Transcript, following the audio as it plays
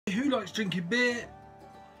likes drinking beer?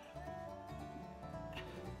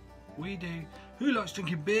 We do. Who likes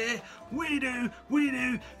drinking beer? We do. We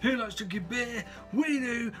do. Who likes drinking beer? We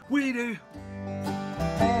do. We do.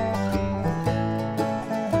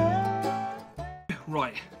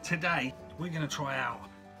 Right, today we're going to try out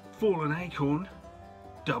Fallen Acorn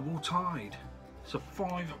Double Tide. It's a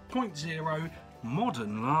 5.0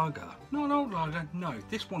 modern lager. Not an old lager, no,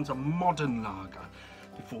 this one's a modern lager.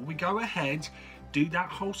 Before we go ahead, do that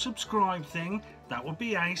whole subscribe thing. That would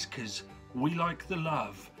be ace, because we like the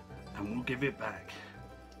love and we'll give it back.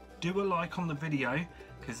 Do a like on the video,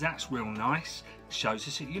 because that's real nice. Shows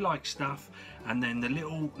us that you like stuff. And then the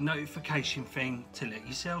little notification thing to let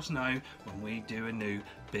yourselves know when we do a new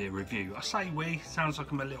beer review. I say we, sounds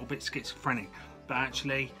like I'm a little bit schizophrenic, but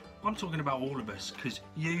actually I'm talking about all of us, because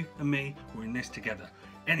you and me, we're in this together.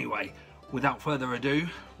 Anyway, without further ado,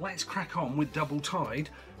 let's crack on with Double Tide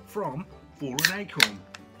from Fallen Acorn.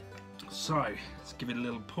 So let's give it a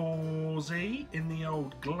little pausey in the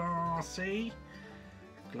old glassy.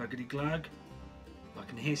 Gluggity glug. I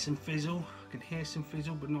can hear some fizzle. I can hear some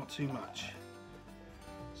fizzle, but not too much.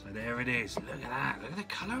 So there it is. Look at that. Look at the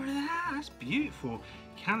colour of that. That's beautiful.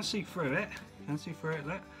 You can see through it. You can see through it.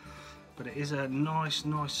 Look. But it is a nice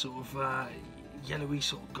sort of yellowy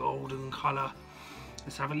sort of golden colour.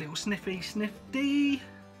 Let's have a little snifty.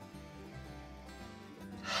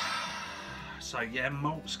 So yeah,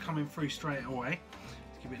 malt's coming through straight away.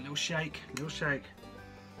 Let's give it a little shake,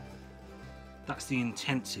 That's the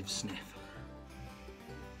intensive sniff.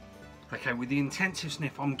 Okay, with the intensive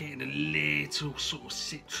sniff, I'm getting a little sort of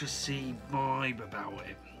citrusy vibe about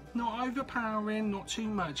it. Not overpowering, not too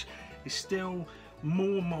much. It's still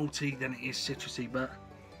more malty than it is citrusy, but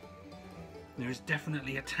there is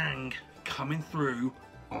definitely a tang coming through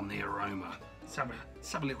on the aroma. Let's have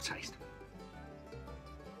a little taste.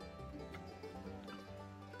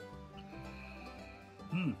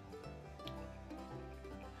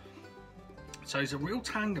 So there's a real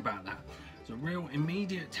tang about that. There's a real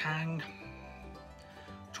immediate tang.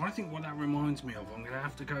 I'm trying to think what that reminds me of. I'm going to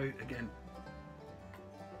have to go again.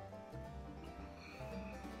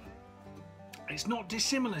 It's not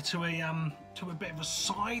dissimilar to a bit of a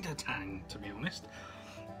cider tang, to be honest.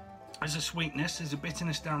 There's a sweetness, there's a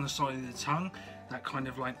bitterness down the side of the tongue, that kind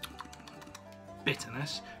of like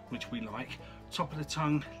bitterness, which we like. Top of the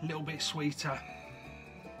tongue, a little bit sweeter.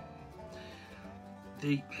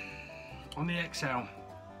 On the exhale,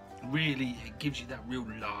 really it gives you that real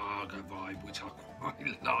lager vibe, which I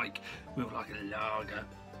quite like. Real like a lager.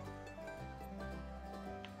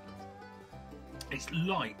 It's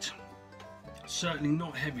light, certainly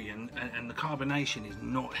not heavy, and the carbonation is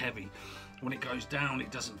not heavy. When it goes down, it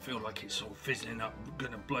doesn't feel like it's sort of fizzling up,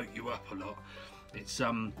 gonna bloat you up a lot. It's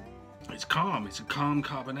calm. It's a calm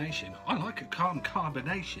carbonation. I like a calm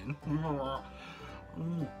carbonation.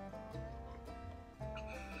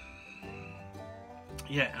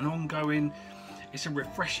 Yeah, an ongoing. It's a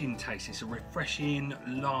refreshing taste. It's a refreshing,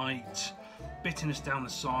 light, bitterness down the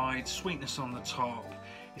side, sweetness on the top.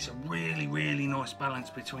 It's a really nice balance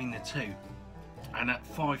between the two. And at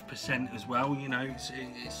 5% as well, you know, it's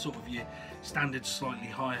sort of your standard slightly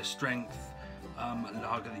higher strength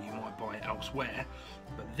lager that you might buy elsewhere.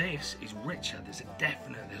 But this is richer. There's a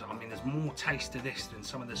definite, I mean, there's more taste to this than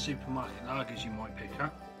some of the supermarket lagers you might pick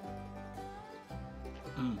up.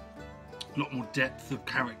 A lot more depth of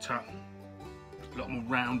character, a lot more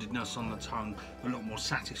roundedness on the tongue, a lot more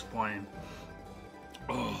satisfying.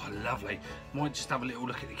 Oh, lovely. Might just have a little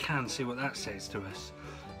look at the can, see what that says to us.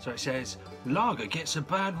 So it says, lager gets a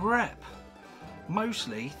bad rep,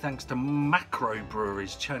 mostly thanks to macro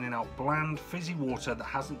breweries churning out bland, fizzy water that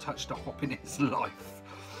hasn't touched a hop in its life.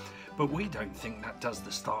 But we don't think that does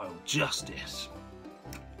the style justice.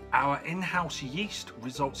 Our in-house yeast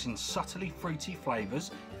results in subtly fruity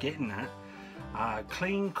flavours, getting that.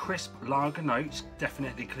 Clean, crisp lager notes,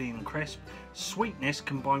 definitely clean and crisp. Sweetness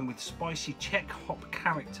combined with spicy Czech hop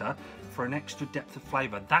character for an extra depth of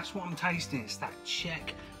flavour. That's what I'm tasting. It's that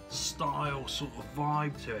Czech style sort of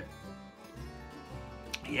vibe to it.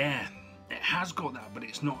 Yeah, it has got that, but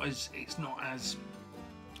it's not as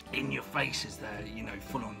in your face as the, you know,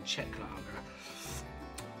 full-on Czech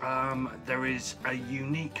lager. There is a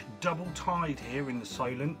unique double tide here in the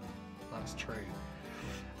Solent. That's true.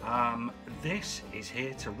 This is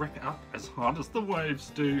here to rip it up as hard as the waves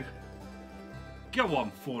do. Go on,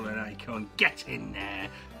 Fallen Acorn, get in there.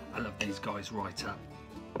 I love these guys right up.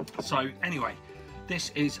 So anyway, this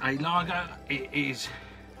is a lager. It is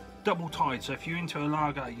double tide, so if you're into a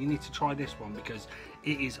lager, you need to try this one because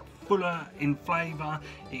it is fuller in flavour,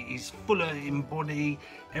 it is fuller in body.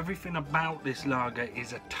 Everything about this lager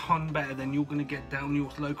is a ton better than you're going to get down your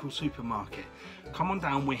local supermarket. Come on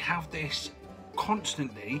down, we have this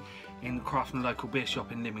constantly in the Craft and Local Beer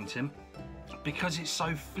Shop in Lymington because it's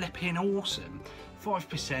so flipping awesome.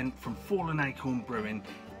 5% from Fallen Acorn Brewing.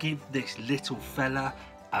 Give this little fella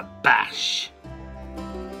a bash.